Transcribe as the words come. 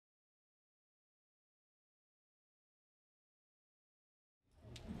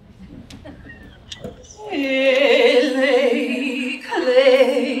Ele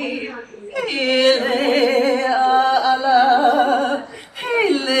kale, ele ala,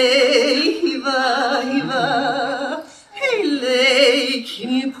 ele hiva hiva, ele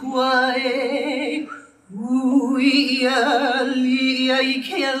kinipuae, uia lia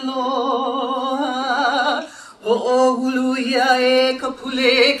ikealoha, o huluia e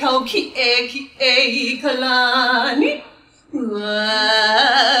kapule kau ki e kalani.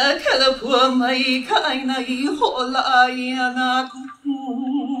 Kalapua mai ka aina I hola ai ana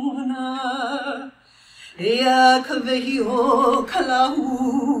kupuna. Ea ka vehi o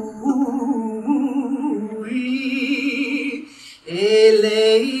kalahui. E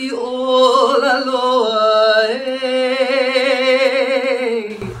lei o la loa e.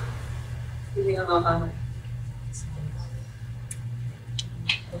 Ili aloha.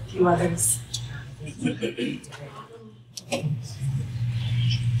 A few others.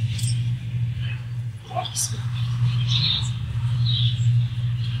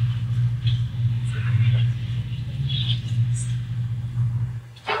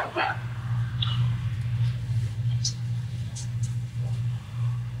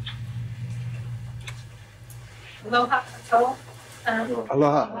 Aloha.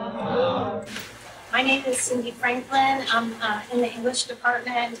 Aloha. My name is Cindy Franklin. I'm in the English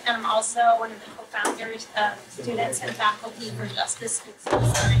department, and I'm also one of the co-founders of Students and Faculty for Justice and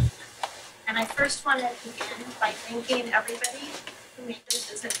Palestine. And I first want to begin by thanking everybody who made this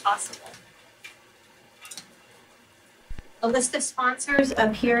visit possible. A list of sponsors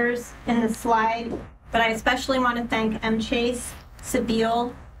appears in the slide, but I especially want to thank M. Chase,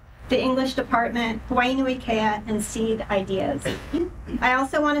 Sabeel, the English department, Hawaii Nui Kea, and Seed Ideas. I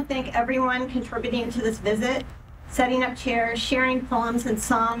also want to thank everyone contributing to this visit, setting up chairs, sharing poems and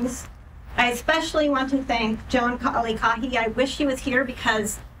songs. I especially want to thank Joan Ka'alikahi. I wish she was here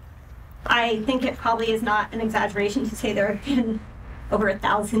because I think it probably is not an exaggeration to say there have been over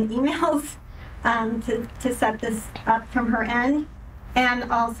 1,000 emails to set this up from her end.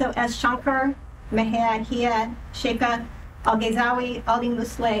 And also S. Shankar, Mehea Hia, Sheikha Al-Ghazawi, Ali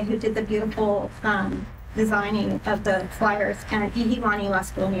Musle, who did the beautiful designing of the flyers, and Ihiwani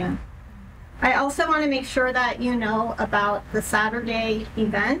Laskonia. I also want to make sure that you know about the Saturday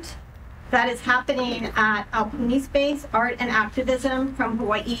event that is happening at Aupuni Space, Art and Activism from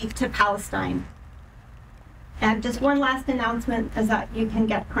Hawaii to Palestine. And just one last announcement is that you can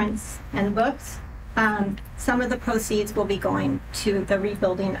get prints and books. Some of the proceeds will be going to the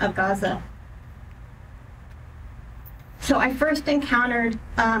rebuilding of Gaza. So I first encountered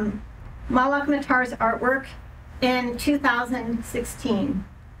Malak Mattar's artwork in 2016.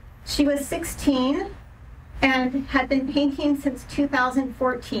 She was 16 and had been painting since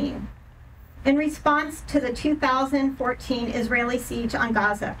 2014 in response to the 2014 Israeli siege on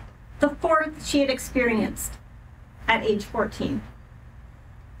Gaza, the fourth she had experienced at age 14.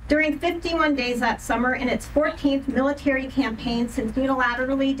 During 51 days that summer, in its 14th military campaign since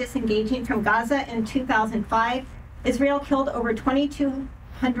unilaterally disengaging from Gaza in 2005, Israel killed over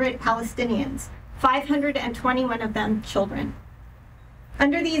 2,200 Palestinians, 521 of them children.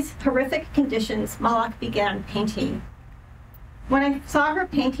 Under these horrific conditions, Malak began painting. When I saw her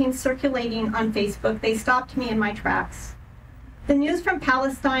paintings circulating on Facebook, they stopped me in my tracks. The news from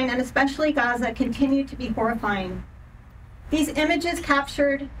Palestine, and especially Gaza, continued to be horrifying. These images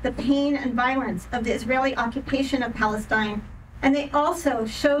captured the pain and violence of the Israeli occupation of Palestine, and they also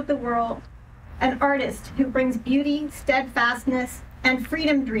showed the world an artist who brings beauty, steadfastness, and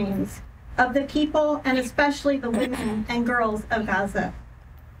freedom dreams of the people, and especially the women and girls of Gaza.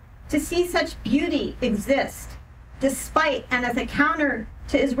 To see such beauty exist, despite and as a counter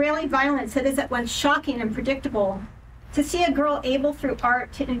to Israeli violence that is at once shocking and predictable, to see a girl able through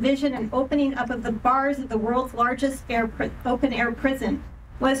art to envision an opening up of the bars of the world's largest open-air prison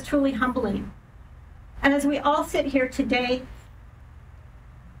was truly humbling. And as we all sit here today,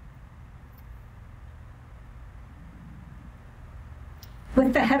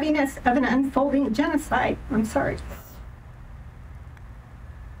 with the heaviness of an unfolding genocide,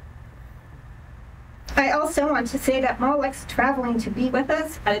 I also want to say that Malak's traveling to be with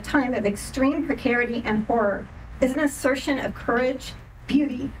us at a time of extreme precarity and horror is an assertion of courage,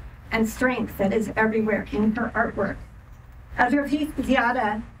 beauty, and strength that is everywhere in her artwork. As Rafiq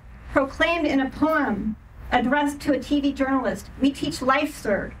Ziada proclaimed in a poem addressed to a TV journalist, "We teach life,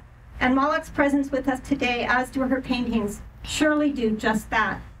 sir," and Malak's presence with us today, as do her paintings, surely do just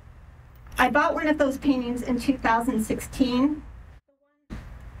that. I bought one of those paintings in 2016.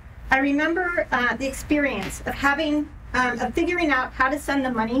 I remember the experience of figuring out how to send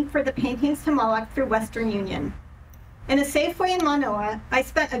the money for the paintings to Malak through Western Union. In a Safeway in Mānoa, I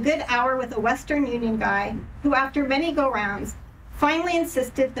spent a good hour with a Western Union guy who, after many go-rounds, finally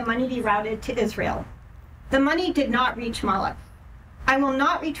insisted the money be routed to Israel. The money did not reach Malak. I will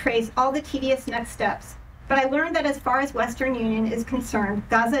not retrace all the tedious next steps, but I learned that as far as Western Union is concerned,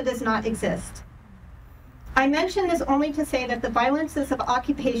 Gaza does not exist. I mention this only to say that the violences of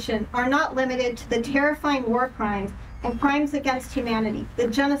occupation are not limited to the terrifying war crimes and crimes against humanity, the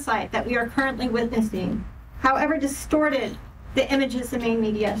genocide that we are currently witnessing, however distorted the images the main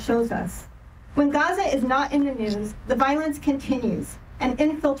media shows us. When Gaza is not in the news, the violence continues and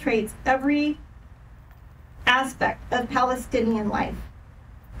infiltrates every aspect of Palestinian life.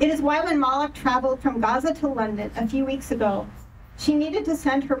 It is why when Malak traveled from Gaza to London a few weeks ago, she needed to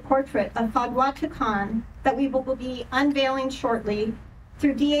send her portrait of Fadwa to Khan that we will be unveiling shortly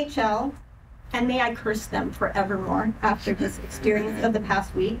through DHL, and may I curse them forevermore after this experience of the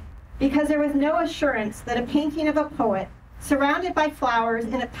past week, because there was no assurance that a painting of a poet surrounded by flowers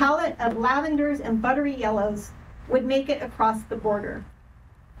in a palette of lavenders and buttery yellows would make it across the border.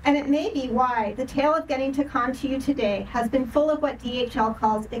 And it may be why the tale of getting to Khan to you today has been full of what DHL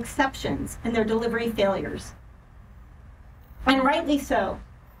calls exceptions in their delivery failures. And rightly so.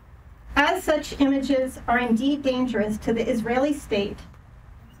 As such images are indeed dangerous to the Israeli state,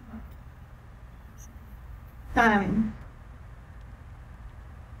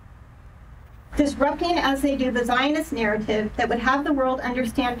 disrupting as they do the Zionist narrative that would have the world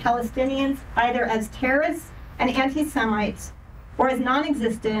understand Palestinians either as terrorists and anti-Semites, or as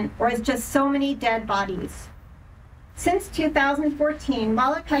non-existent, or as just so many dead bodies. Since 2014,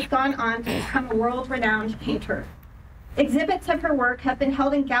 Malak has gone on to become a world-renowned painter. Exhibits of her work have been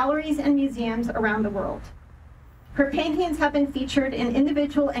held in galleries and museums around the world. Her paintings have been featured in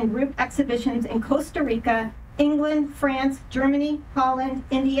individual and group exhibitions in Costa Rica, England, France, Germany, Holland,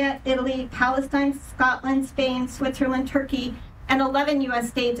 India, Italy, Palestine, Scotland, Spain, Switzerland, Turkey, and 11 US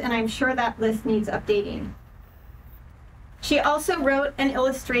states, and I'm sure that list needs updating. She also wrote and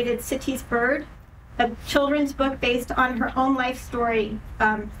illustrated City's Bird, a children's book based on her own life story,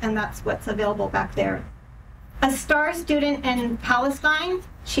 and that's what's available back there. A star student in Palestine,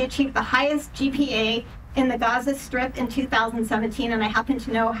 she achieved the highest GPA in the Gaza Strip in 2017, and I happen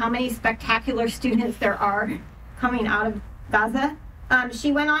to know how many spectacular students there are coming out of Gaza.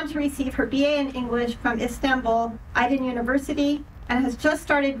 She went on to receive her BA in English from Istanbul Aydın University and has just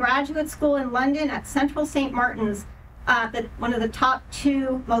started graduate school in London at Central St. Martin's, one of the top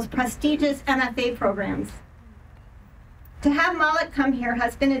 2 most prestigious MFA programs. To have Malak come here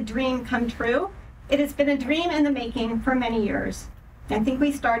has been a dream come true. It has been a dream in the making for many years. I think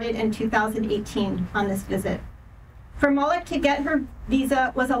we started in 2018 on this visit. For Malak to get her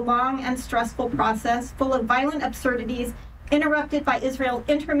visa was a long and stressful process, full of violent absurdities, interrupted by Israel's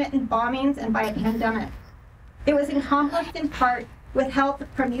intermittent bombings and by a pandemic. It was accomplished in part with help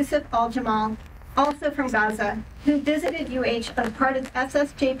from Yusuf Al-Jamal, also from Gaza, who visited UH as part of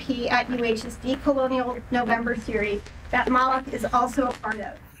SSJP at UH's Decolonial November series that Malak is also a part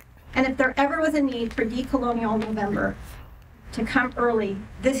of. And if there ever was a need for Decolonial November to come early,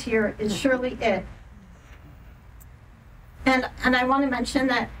 this year is surely it. And I want to mention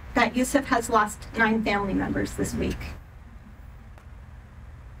that Yusuf has lost 9 family members this week.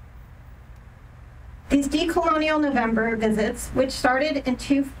 These Decolonial November visits, which started in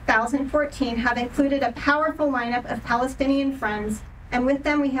 2014, have included a powerful lineup of Palestinian friends, and with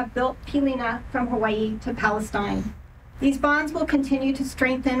them we have built Pilina from Hawaii to Palestine. These bonds will continue to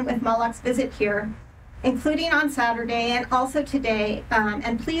strengthen with Malak's visit here, including on Saturday and also today.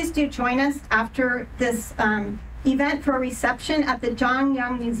 And please do join us after this event for a reception at the John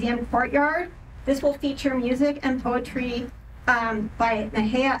Young Museum Courtyard. This will feature music and poetry by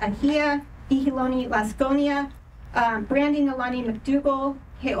Nahea Ahia, Ihiloni Lasconia, Brandy Nalani McDougall,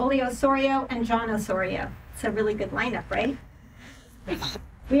 Heoli Osorio, and John Osorio. It's a really good lineup, right?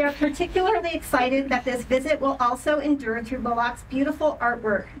 We are particularly excited that this visit will also endure through Malak's beautiful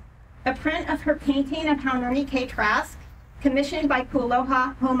artwork. A print of her painting of Haunani-K Trask, commissioned by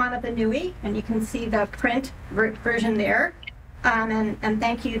Kualoha Ho'omanapanui, and you can see the print version there. And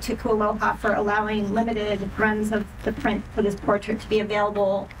thank you to Kualoha for allowing limited runs of the print for this portrait to be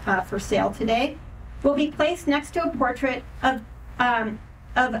available for sale today. Will be placed next to a portrait of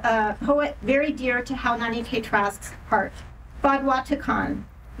a poet very dear to Haunani-K Trask's heart, Fadwa Khan,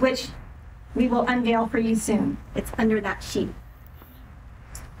 which we will unveil for you soon. It's under that sheet.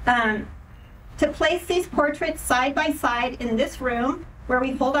 To place these portraits side by side in this room, where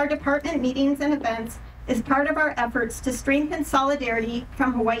we hold our department meetings and events, is part of our efforts to strengthen solidarity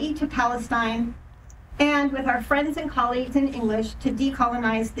from Hawaii to Palestine, and with our friends and colleagues in English to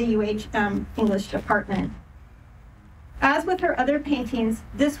decolonize the UH English department. As with her other paintings,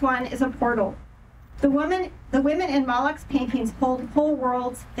 this one is a portal. The women in Malak's paintings hold whole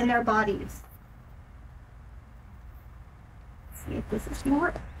worlds in their bodies. Let's see if this is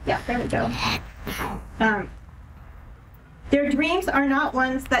more. Yeah, there we go. Their dreams are not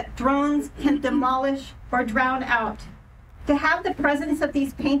ones that drones can demolish or drown out. To have the presence of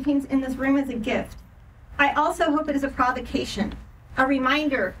these paintings in this room is a gift. I also hope it is a provocation, a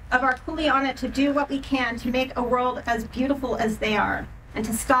reminder of our kuleana to do what we can to make a world as beautiful as they are, and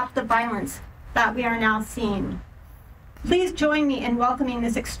to stop the violence that we are now seeing. Please join me in welcoming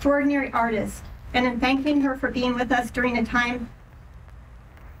this extraordinary artist and in thanking her for being with us during a time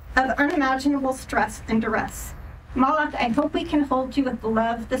of unimaginable stress and duress. Malak, I hope we can hold you with the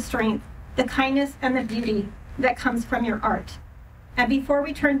love, the strength, the kindness, and the beauty that comes from your art. And before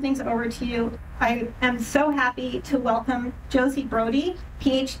we turn things over to you, I am so happy to welcome Josie Brody,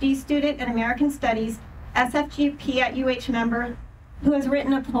 PhD student in American Studies, SFGP at UH member, who has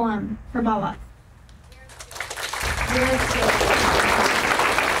written a poem for Malak.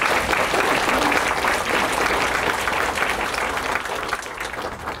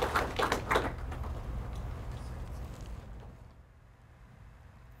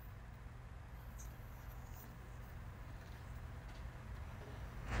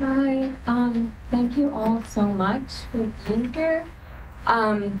 Hi, thank you all so much for being here.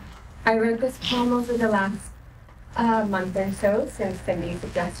 I wrote this poem over the last month or so since Cindy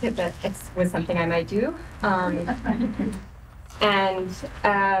suggested that it was something I might do. I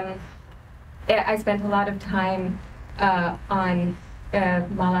spent a lot of time on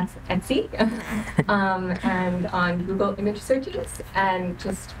Malak's Etsy and on Google image searches, and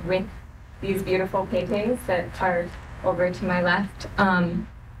just with these beautiful paintings that are over to my left.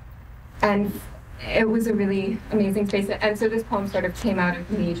 And it was a really amazing space. And so this poem sort of came out of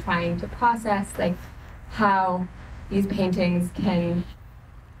me trying to process like how these paintings can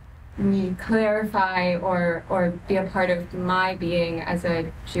clarify or be a part of my being as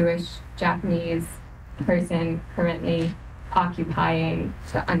a Jewish Japanese person currently occupying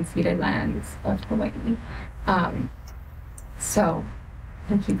the unceded lands of Hawaii. So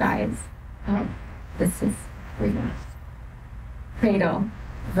thank you guys. This is for you. Cradle,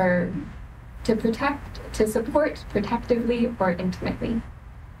 verb, to protect, to support protectively or intimately,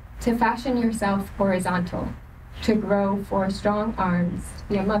 to fashion yourself horizontal, to grow 4 strong arms,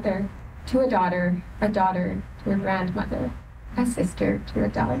 be a mother to a daughter to a grandmother, a sister to a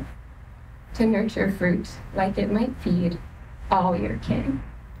dove, to nurture fruit like it might feed all your kin.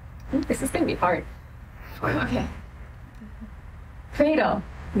 Ooh, this is going to be hard. Okay. Cradle,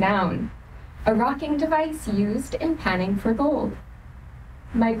 noun, a rocking device used in panning for gold.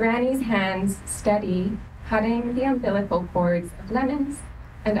 My granny's hands steady, cutting the umbilical cords of lemons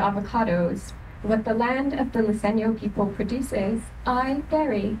and avocados. What the land of the Liseño people produces, I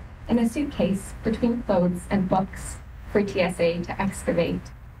bury in a suitcase between clothes and books for TSA to excavate.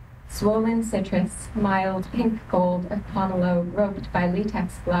 Swollen citrus, mild pink gold of pomelo roped by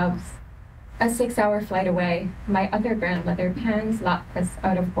latex gloves. A 6-hour flight away, my other grandmother pans latkes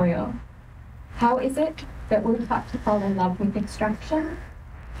out of oil. How is it that we're taught to fall in love with extraction?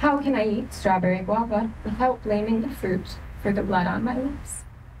 How can I eat strawberry guava without blaming the fruit for the blood on my lips?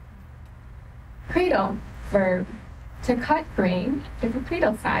 Cradle, verb, to cut grain is the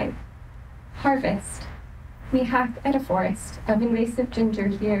cradle side. Harvest, we hack at a forest of invasive ginger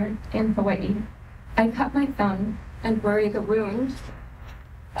here in Hawaii. I cut my thumb and worry the wound.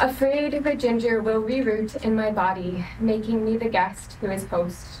 Afraid the ginger will reroot in my body, making me the guest who is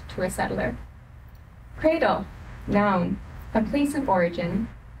host to a settler. Cradle, noun, a place of origin.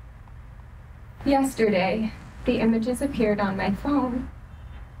 Yesterday, the images appeared on my phone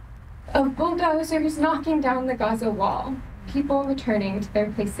of bulldozers knocking down the Gaza wall, people returning to their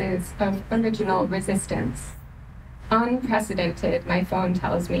places of original resistance. Unprecedented, my phone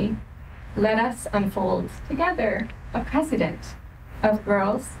tells me. Let us unfold together a precedent of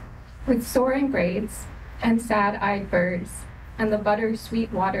girls with soaring braids and sad-eyed birds and the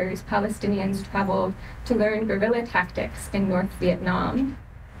butter-sweet waters Palestinians traveled to learn guerrilla tactics in North Vietnam.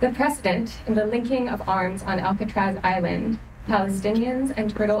 The precedent in the linking of arms on Alcatraz Island, Palestinians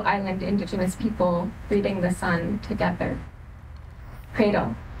and Turtle Island indigenous people breathing the sun together.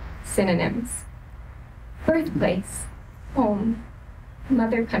 Cradle, synonyms. Birthplace, home,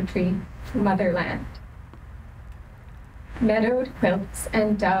 mother country, motherland. Meadowed quilts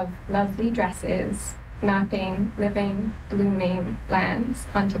and dove lovely dresses, mapping living, blooming lands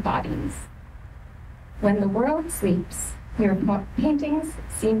onto bodies. When the world sleeps, your paintings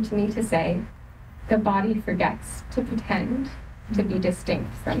seem to me to say, the body forgets to pretend to be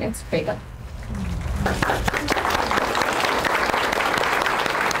distinct from its cradle.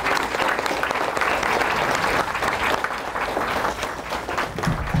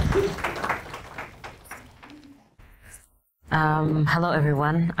 Hello,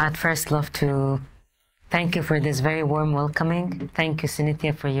 everyone. I'd first love to thank you for this very warm welcoming. Thank you,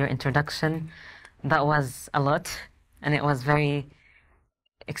 Sinithia, for your introduction. That was a lot, and it was very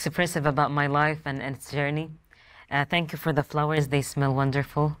expressive about my life and its journey. Thank you for the flowers. They smell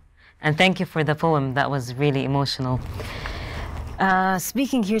wonderful. And thank you for the poem. That was really emotional.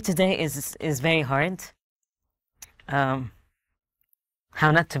 Speaking here today is very hard. How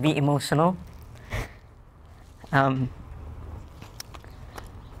not to be emotional.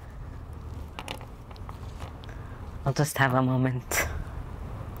 I'll just have a moment.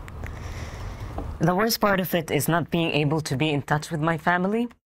 The worst part of it is not being able to be in touch with my family,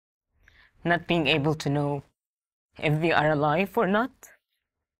 not being able to know if they are alive or not.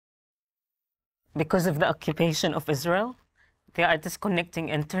 Because of the occupation of Israel, they are disconnecting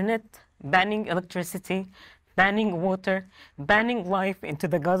internet, banning electricity, banning water, banning life into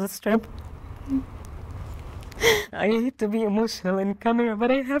the Gaza Strip. I hate to be emotional in camera, but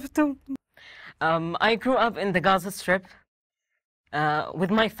I have to. I grew up in the Gaza Strip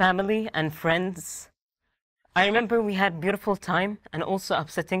with my family and friends. I remember we had beautiful time and also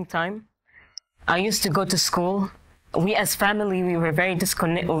upsetting time. I used to go to school. We as family, we were very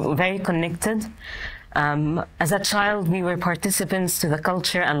connected. As a child, we were participants to the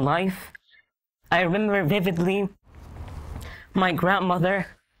culture and life. I remember vividly my grandmother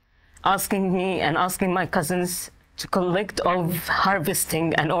asking me and asking my cousins to collect of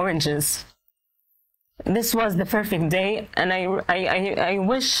harvesting and oranges. This was the perfect day, and I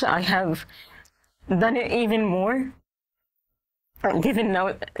wish I have done it even more, given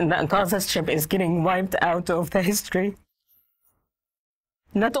now that Gaza Strip is getting wiped out of the history.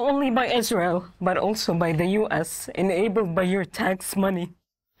 Not only by Israel, but also by the US, enabled by your tax money.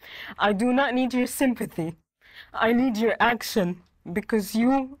 I do not need your sympathy. I need your action, because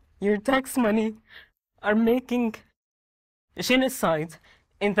your tax money, are making genocide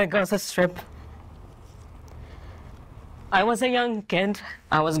in the Gaza Strip. I was a young kid.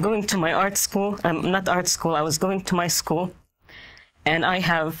 I was going to my art school. Not art school, I was going to my school. And I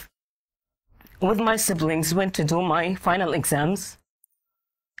have, with my siblings, went to do my final exams.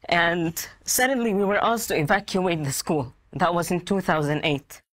 And suddenly we were asked to evacuate the school. That was in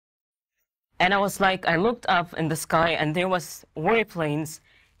 2008. And I was like, I looked up in the sky and there was warplanes.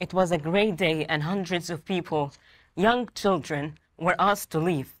 It was a great day and hundreds of people, young children, were asked to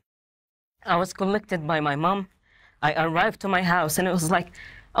leave. I was collected by my mom. I arrived to my house and it was like,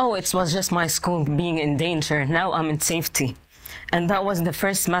 oh, it was just my school being in danger. Now I'm in safety. And that was the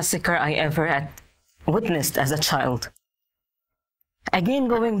first massacre I ever had witnessed as a child. Again,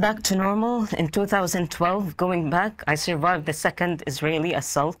 going back to normal, in 2012, going back, I survived the second Israeli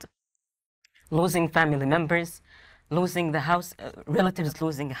assault, losing family members, losing the house, relatives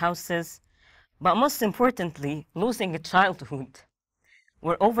losing houses, but most importantly, losing a childhood,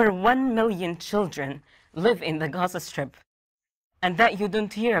 where over 1 million children live in the Gaza Strip, and that you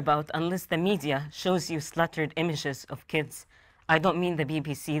don't hear about unless the media shows you slaughtered images of kids. I don't mean the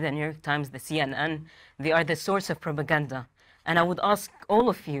BBC, the New York Times, the CNN. They are the source of propaganda. And I would ask all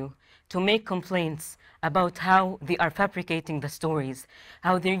of you to make complaints about how they are fabricating the stories,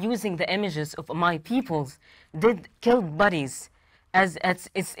 how they're using the images of my people's killed bodies as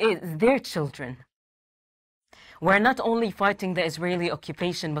it's their children. We're not only fighting the Israeli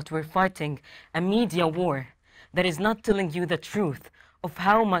occupation, but we're fighting a media war that is not telling you the truth of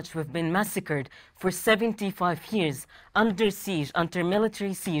how much we've been massacred for 75 years, under siege, under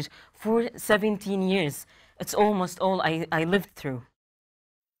military siege, for 17 years. It's almost all I lived through.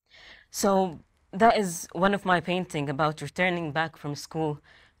 So that is one of my painting about returning back from school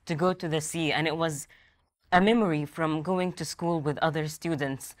to go to the sea. And it was a memory from going to school with other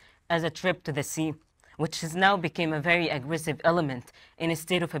students as a trip to the sea, which has now become a very aggressive element in a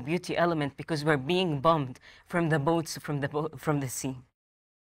state of a beauty element because we're being bombed from the boats from the sea.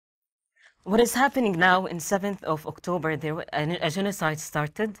 What is happening now in 7th of October, a genocide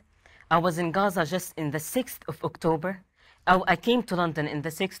started. I was in Gaza just in the 6th of October. I came to London in the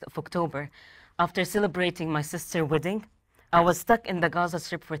 6th of October after celebrating my sister's wedding. I was stuck in the Gaza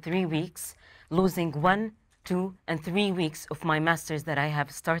Strip for 3 weeks, losing 1, 2, and 3 weeks of my master's that I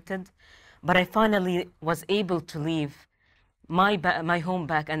have started. But I finally was able to leave my home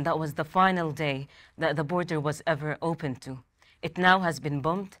back, and that was the final day that the border was ever open to. It now has been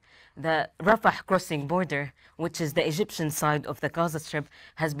bombed. The Rafah crossing border, which is the Egyptian side of the Gaza Strip,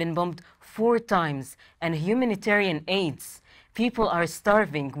 has been bombed 4 times, and humanitarian aids. People are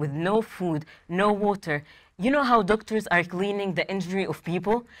starving with no food, no water. You know how doctors are cleaning the injury of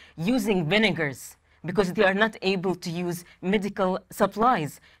people? Using vinegars, because they are not able to use medical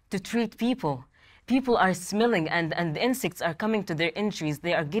supplies to treat people. People are smelling and the insects are coming to their injuries.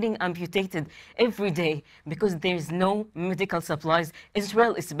 They are getting amputated every day because there's no medical supplies.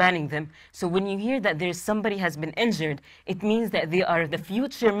 Israel is banning them. So when you hear that there's somebody has been injured, it means that they are the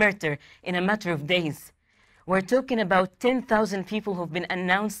future martyr in a matter of days. We're talking about 10,000 people who've been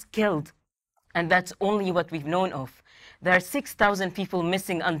announced killed, and that's only what we've known of. There are 6,000 people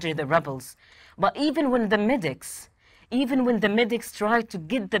missing under the rubbles. But even when the medics try to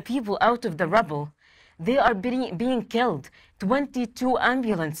get the people out of the rubble, they are being killed. 22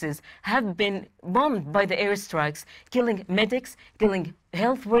 ambulances have been bombed by the airstrikes, killing medics, killing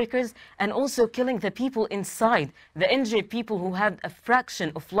health workers, and also killing the people inside. The injured people who had a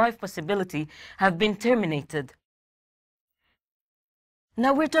fraction of life possibility have been terminated.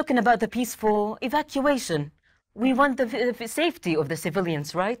 Now we're talking about the peaceful evacuation. We want the safety of the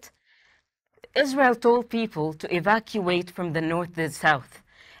civilians, right? Israel told people to evacuate from the north to the south,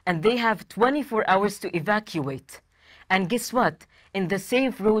 and they have 24 hours to evacuate. And guess what? In the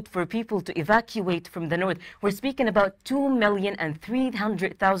safe route for people to evacuate from the north, we're speaking about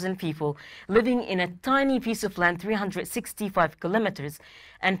 2,300,000 people living in a tiny piece of land, 365 kilometers,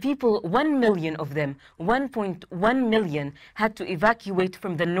 and people, 1 million of them, 1.1 million, had to evacuate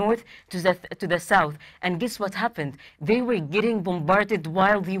from the north to the south. And guess what happened? They were getting bombarded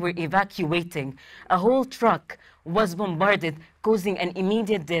while they were evacuating. A whole truck was bombarded, causing an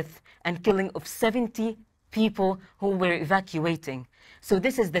immediate death and killing of 70 people who were evacuating. So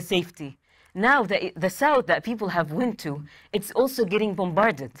this is the safety. Now the south that people have went to, it's also getting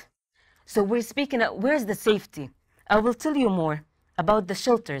bombarded. So we're speaking of where's the safety? I will tell you more about the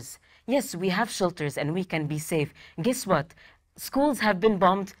shelters. Yes, we have shelters and we can be safe. Guess what? Schools have been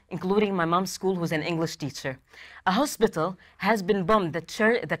bombed, including my mom's school, who's an English teacher. A hospital has been bombed,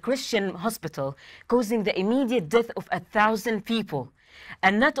 the Christian hospital, causing the immediate death of 1,000 people.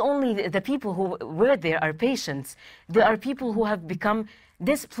 And not only the people who were there are patients, there are people who have become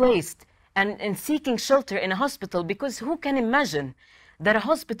displaced and seeking shelter in a hospital, because who can imagine that a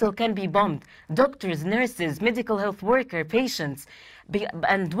hospital can be bombed? Doctors, nurses, medical health worker, patients.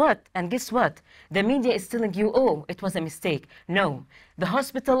 And what? And guess what? The media is telling you, oh, it was a mistake. No, the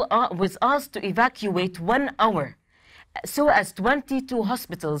hospital was asked to evacuate 1 hour. So as 22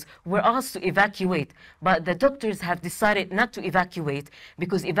 hospitals were asked to evacuate, but the doctors have decided not to evacuate,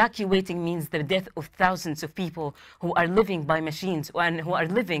 because evacuating means the death of thousands of people who are living by machines and who are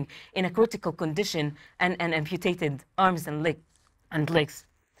living in a critical condition and amputated arms and legs.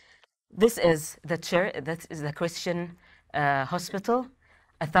 This is the church, that is the Christian hospital.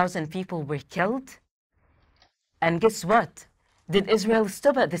 1,000 people were killed. And guess what? Did Israel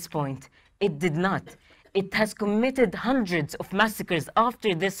stop at this point? It did not. It has committed hundreds of massacres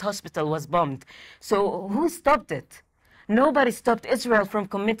after this hospital was bombed. So who stopped it? Nobody stopped Israel from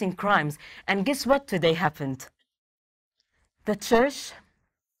committing crimes. And guess what today happened? The church,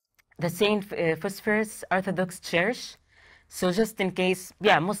 the St. Phosphorus Orthodox Church. So just in case,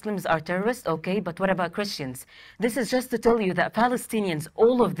 yeah, Muslims are terrorists, okay, but what about Christians? This is just to tell you that Palestinians,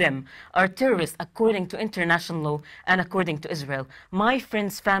 all of them, are terrorists according to international law and according to Israel. My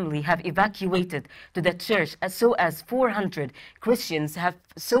friend's family have evacuated to the church, so as 400 Christians have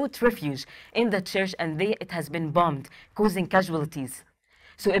sought refuge in the church, and it has been bombed, causing casualties.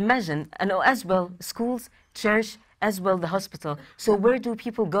 So imagine, and as well, schools, church, as well the hospital. So where do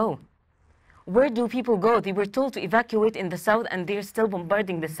people go? Where do people go? They were told to evacuate in the south, and they're still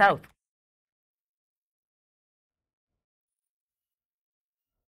bombarding the south.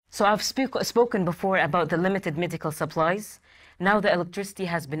 So I've spoken before about the limited medical supplies. Now the electricity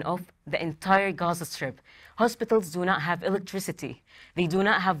has been off the entire Gaza Strip. Hospitals do not have electricity. They do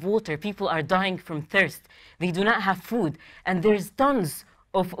not have water. People are dying from thirst. They do not have food. And there's tons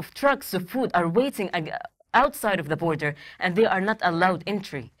of trucks of food are waiting outside of the border, and they are not allowed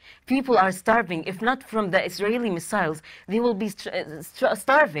entry. People are starving. If not from the Israeli missiles, they will be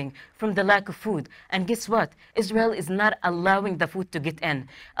starving from the lack of food. And guess what? Israel is not allowing the food to get in.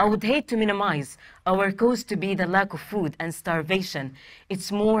 I would hate to minimize our cause to be the lack of food and starvation.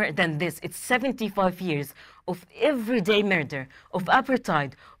 It's more than this. It's 75 years of everyday murder, of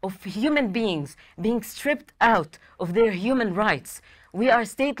apartheid, of human beings being stripped out of their human rights. We are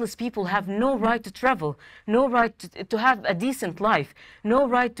stateless people, have no right to travel, no right to have a decent life, no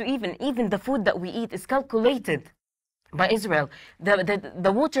right to even the food that we eat is calculated by Israel.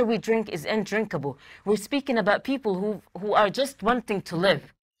 The water we drink is undrinkable. We're speaking about people who are just wanting to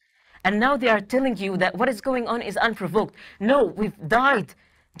live. And now they are telling you that what is going on is unprovoked. No, we've died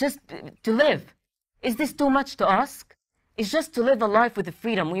just to live. Is this too much to ask? It's just to live a life with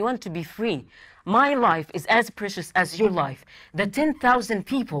freedom. We want to be free. My life is as precious as your life. The 10,000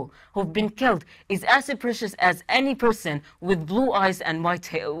 people who've been killed is as precious as any person with blue eyes and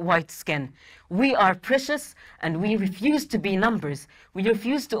white skin. We are precious, and we refuse to be numbers. We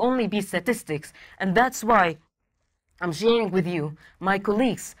refuse to only be statistics. And that's why I'm sharing with you my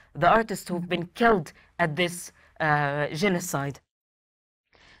colleagues, the artists who've been killed at this genocide.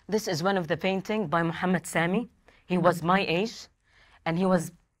 This is one of the paintings by Muhammad Sami. He was my age, and he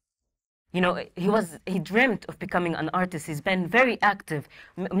was, he dreamt of becoming an artist. He's been very active,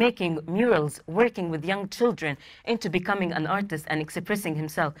 making murals, working with young children into becoming an artist and expressing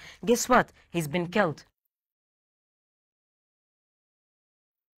himself. Guess what? He's been killed.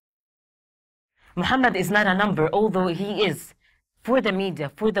 Muhammad is not a number, although he is, for the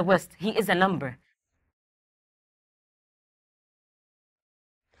media, for the West, he is a number.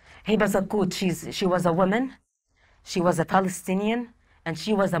 Hiba Zakut, she was a woman, she was a Palestinian, and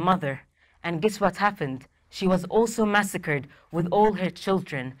she was a mother. And guess what happened? She was also massacred with all her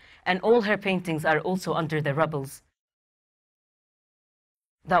children, and all her paintings are also under the rubbles.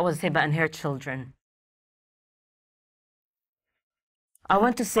 That was Hiba and her children. I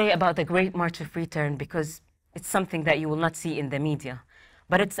want to say about the Great March of Return because it's something that you will not see in the media.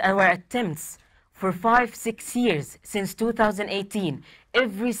 But it's our attempts for 5-6 years, since 2018,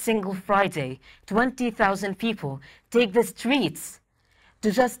 every single Friday, 20,000 people take the streets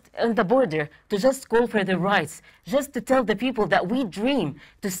to just, on the border, to just call for their rights, just to tell the people that we dream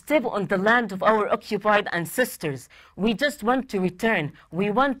to step on the land of our occupied ancestors. We just want to return.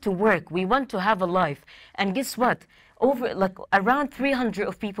 We want to work. We want to have a life. And guess what? Around 300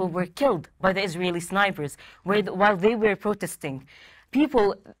 of people were killed by the Israeli snipers while they were protesting.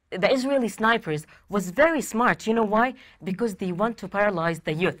 The Israeli snipers was very smart. You know why? Because they want to paralyze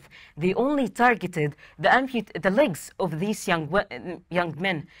the youth. They only targeted the legs of these young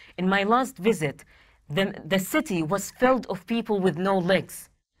men. In my last visit, the city was filled of people with no legs.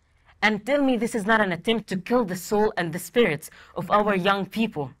 And tell me this is not an attempt to kill the soul and the spirits of our young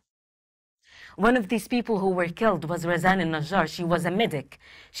people. One of these people who were killed was Razan al-Najjar. She was a medic.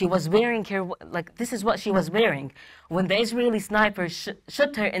 She was wearing her, this is what she was wearing. When the Israeli sniper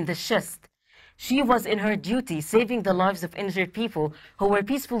shot her in the chest, she was in her duty saving the lives of injured people who were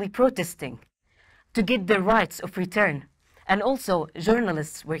peacefully protesting to get their rights of return. And also,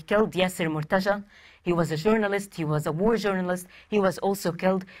 journalists were killed. Yasser Murtaja, he was a journalist, he was a war journalist, he was also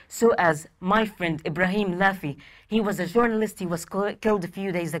killed. So as my friend Ibrahim Lafi, he was a journalist, he was killed a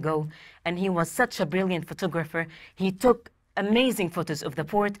few days ago, and he was such a brilliant photographer. He took amazing photos of the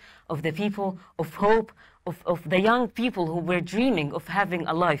port, of the people, of hope, of the young people who were dreaming of having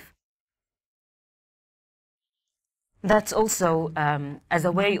a life. That's also as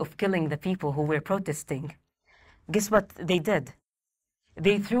a way of killing the people who were protesting. Guess what they did?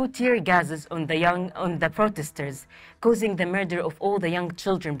 They threw tear gases on the protesters, causing the murder of all the young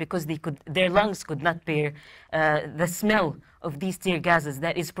children because their lungs could not bear the smell of these tear gases.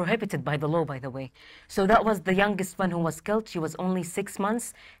 That is prohibited by the law, by the way. So that was the youngest one who was killed. She was only 6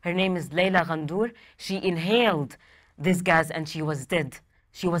 months. Her name is Leila Ghandour. She inhaled this gas and she was dead.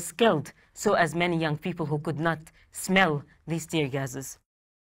 She was killed, so as many young people who could not smell these tear gases.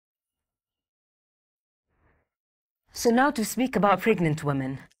 So now to speak about pregnant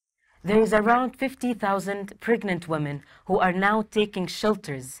women. There is around 50,000 pregnant women who are now taking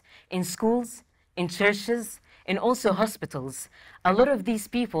shelters in schools, in churches, and also hospitals. A lot of these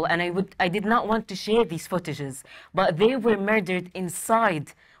people, and I did not want to share these footages, but they were murdered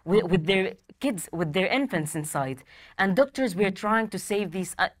inside with their kids, with their infants inside. And doctors were trying to save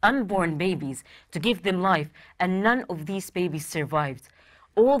these unborn babies, to give them life, and none of these babies survived.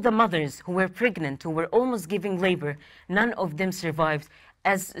 All the mothers who were pregnant, who were almost giving labor, none of them survived.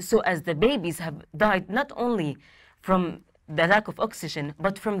 As the babies have died not only from the lack of oxygen,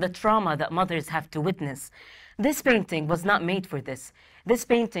 but from the trauma that mothers have to witness. This painting was not made for this. This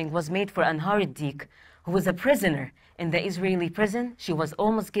painting was made for Anharit Dik, who was a prisoner in the Israeli prison. She was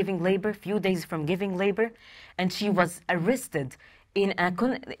almost giving labor, few days from giving labor, and she was arrested in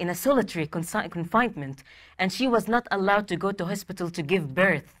a solitary confinement, and she was not allowed to go to hospital to give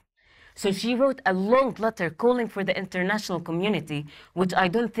birth. So she wrote a long letter calling for the international community, which I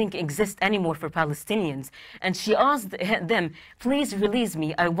don't think exists anymore for Palestinians. And she asked them, please release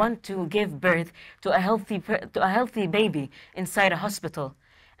me. I want to give birth to a healthy baby inside a hospital.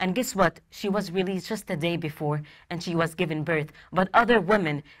 And guess what? She was released just a day before, and she was given birth. But other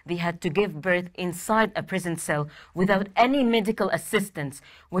women, they had to give birth inside a prison cell without any medical assistance.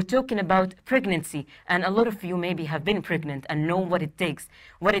 We're talking about pregnancy, and a lot of you maybe have been pregnant and know what it takes,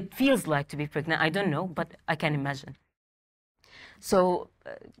 what it feels like to be pregnant. I don't know, but I can imagine. So,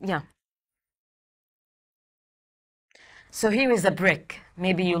 yeah. So here is a brick.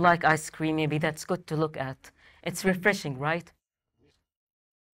 Maybe you like ice cream. Maybe that's good to look at. It's refreshing, right?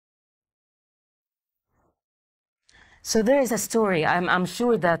 So there is a story. I'm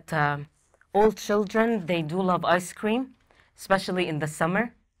sure that all children, they do love ice cream, especially in the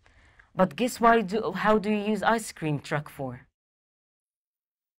summer. But guess how do you use ice cream truck for?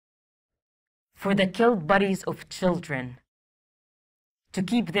 For the killed bodies of children, to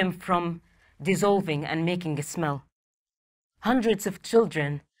keep them from dissolving and making a smell. Hundreds of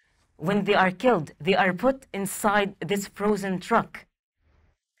children, when they are killed, they are put inside this frozen truck.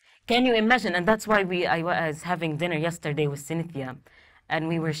 Can you imagine? And that's why I was having dinner yesterday with Cynthia, and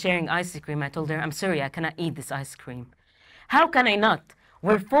we were sharing ice cream. I told her, I'm sorry, I cannot eat this ice cream. How can I not?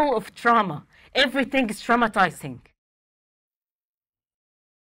 We're full of trauma. Everything is traumatizing.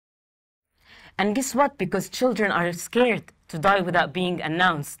 And guess what? Because children are scared to die without being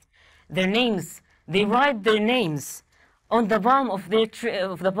announced. Their names, they write their names on the palm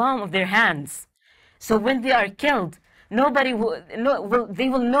of their hands. So when they are killed, nobody they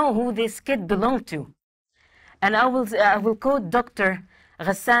will know who this kid belonged to. And I will quote Dr.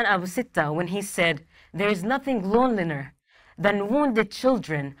 Ghassan Abu Sitta when he said, there is nothing lonelier than wounded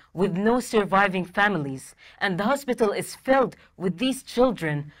children with no surviving families. And the hospital is filled with these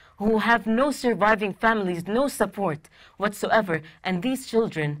children who have no surviving families, no support whatsoever. And these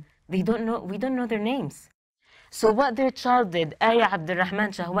children, we don't know their names. So what their child did, Aya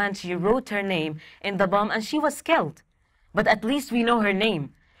Abdurrahman Shahwan, she wrote her name in the bomb and she was killed. But at least we know her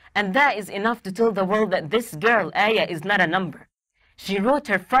name. And that is enough to tell the world that this girl, Aya, is not a number. She wrote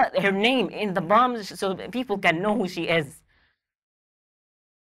her name in the bomb so that people can know who she is.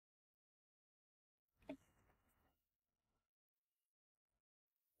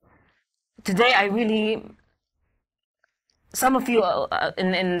 Today, some of you,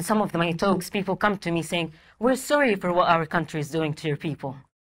 in some of my talks, people come to me saying, we're sorry for what our country is doing to your people.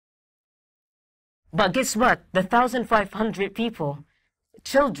 But guess what? The 1,500 people,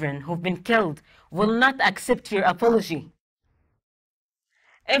 children who've been killed, will not accept your apology.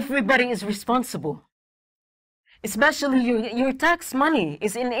 Everybody is responsible. Especially your tax money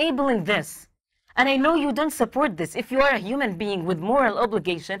is enabling this. And I know you don't support this. If you are a human being with moral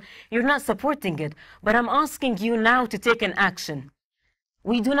obligation, you're not supporting it. But I'm asking you now to take an action.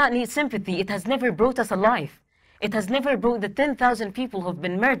 We do not need sympathy. It has never brought us alive. It has never brought the 10,000 people who've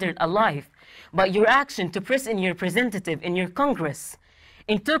been murdered alive. But your action to press in your representative, in your Congress,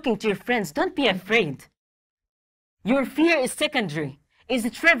 in talking to your friends, don't be afraid. Your fear is secondary. Is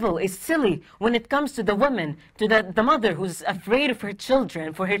trivial, is silly when it comes to the woman, to the mother who's afraid of her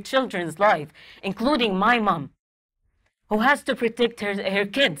children, for her children's life, including my mom, who has to protect her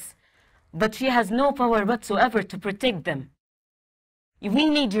kids, but she has no power whatsoever to protect them. We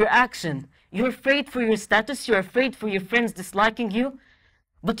need your action. You're afraid for your status, you're afraid for your friends disliking you,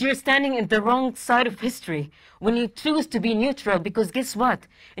 but you're standing in the wrong side of history when you choose to be neutral, because guess what?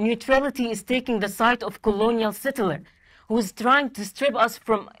 Neutrality is taking the side of colonial settler, who's trying to strip us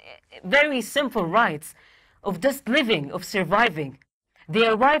from very simple rights of just living, of surviving. They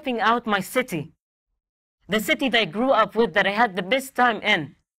are wiping out my city, the city that I grew up with, that I had the best time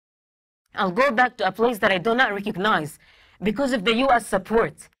in. I'll go back to a place that I do not recognize because of the U.S.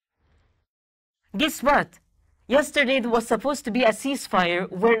 support. Guess what? Yesterday there was supposed to be a ceasefire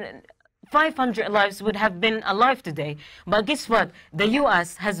where 500 lives would have been alive today. But guess what? The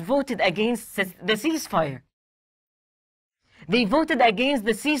U.S. has voted against the ceasefire. They voted against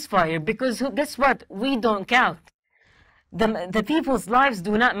the ceasefire because guess what? We don't count. The people's lives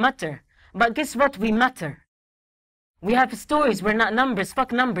do not matter. But guess what? We matter. We have stories. We're not numbers.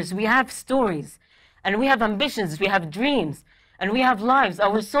 Fuck numbers. We have stories. And we have ambitions. We have dreams. And we have lives.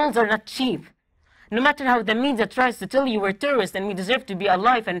 Our souls are not cheap. No matter how the media tries to tell you we're terrorists and we deserve to be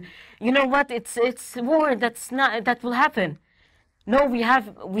alive. And you know what? It's war that will happen. No,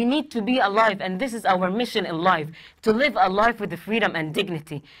 we need to be alive, and this is our mission in life, to live a life with freedom and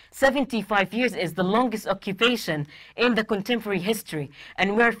dignity. 75 years is the longest occupation in the contemporary history,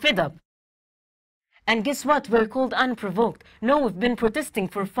 and we're fed up. And guess what? We're called unprovoked. No, we've been protesting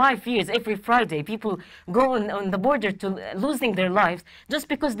for 5 years every Friday. People go on the border to losing their lives just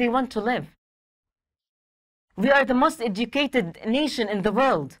because they want to live. We are the most educated nation in the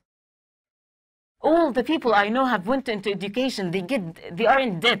world. All the people I know have went into education. They are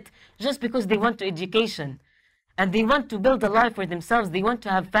in debt just because they want to education. And they want to build a life for themselves. They want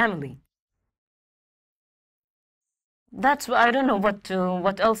to have family. That's why I don't know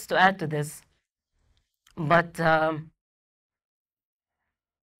what else to add to this. But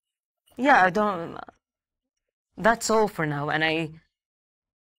yeah, that's all for now. And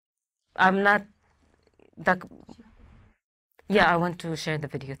I'm not Yeah, I want to share the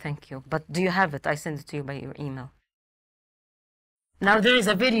video, thank you. But do you have it? I sent it to you by your email. Now there is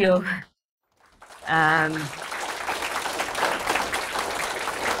a video.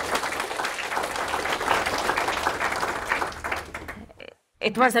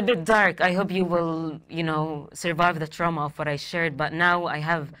 It was a bit dark. I hope you will, survive the trauma of what I shared. But now I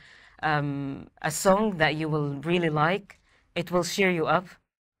have a song that you will really like. It will cheer you up.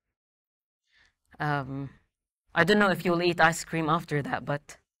 I don't know if you'll eat ice cream after that,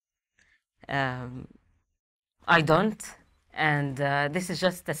 but I don't. And this is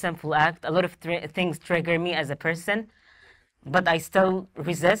just a simple act. A lot of things trigger me as a person, but I still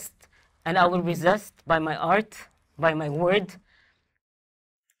resist. And I will resist by my art, by my word.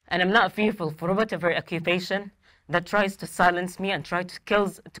 And I'm not fearful for whatever occupation that tries to silence me and try to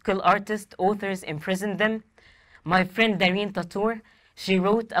kill artists, authors, imprison them. My friend Dareen Tatour, she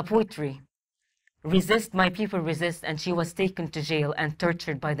wrote a poetry, "Resist, my people resist," and she was taken to jail and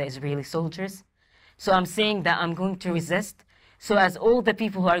tortured by the Israeli soldiers. So I'm saying that I'm going to resist. So as all the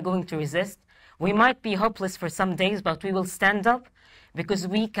people who are going to resist, we might be hopeless for some days, but we will stand up because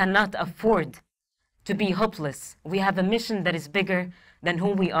we cannot afford to be hopeless. We have a mission that is bigger than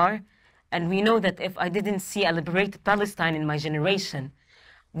who we are. And we know that if I didn't see a liberated Palestine in my generation,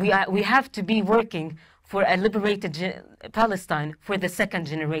 we have to be working for a liberated Palestine for the second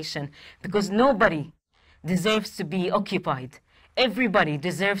generation, because nobody deserves to be occupied. Everybody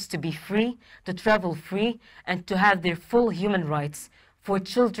deserves to be free, to travel free, and to have their full human rights for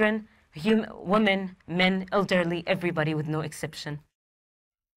children, women, men, elderly, everybody with no exception.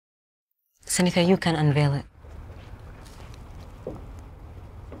 Senator, you can unveil it.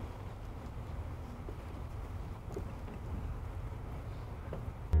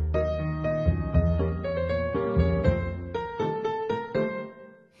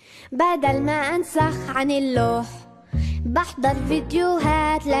 بدل ما أنسخ عن اللوح بحضر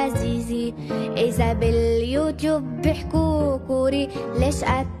فيديوهات لذيذة. إذا باليوتيوب بيحكوا كوري ليش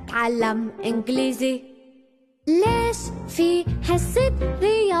أتعلم إنجليزي؟ ليش في حصة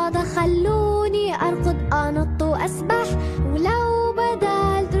رياضة خلوني أركض أنط وأسبح؟ ولو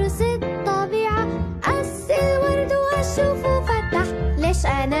بدل دروس الطبيعة أسي الورد وأشوفه فتح. ليش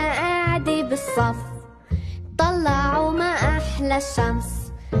أنا قاعدة بالصف طلعوا ما أحلى الشمس؟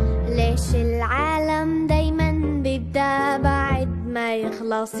 ليش العالم دايما بيبدأ بعد ما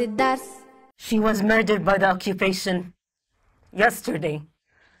يخلص الدرس؟ She was murdered by the occupation yesterday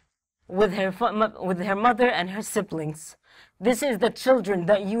with her mother and her siblings. This is the children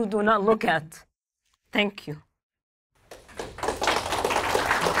that you do not look at. Thank you.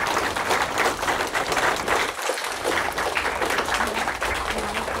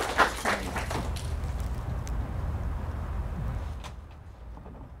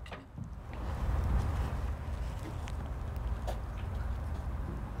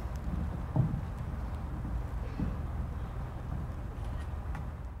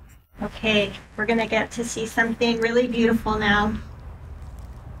 Okay, we're going to get to see something really beautiful now.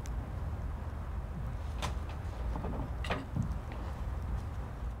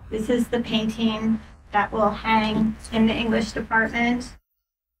 This is the painting that will hang in the English department.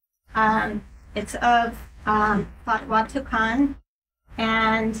 It's of Watu Khan.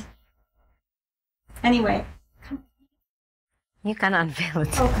 And anyway. You can unveil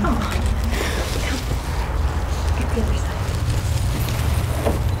it. Oh, come on. Get the other side.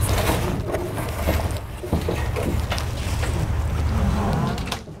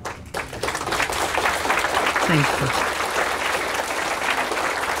 Thank you.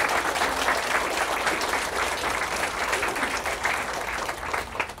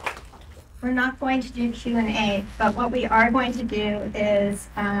 We're not going to do Q&A, but what we are going to do is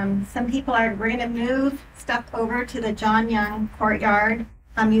we're going to move stuff over to the John Young Courtyard,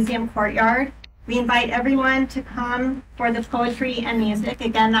 Museum Courtyard. We invite everyone to come for the poetry and music.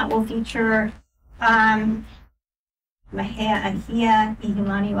 Again, that will feature Mahea Ahia,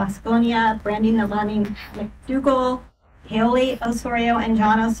 Ihimani Wasconia, Brandy Nalani McDougall, Paoli Osorio, and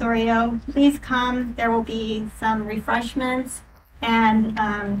John Osorio. Please come. There will be some refreshments. And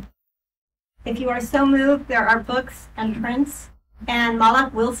if you are so moved, there are books and prints. And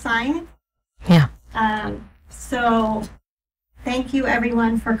Malak will sign. Yeah. So thank you,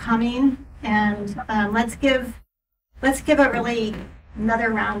 everyone, for coming. And let's give another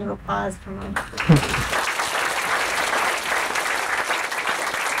round of applause for Moku.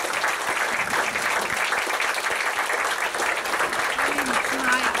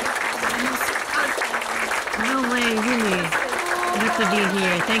 No way, really. Good to be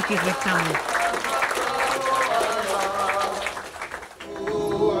here. Thank you for coming.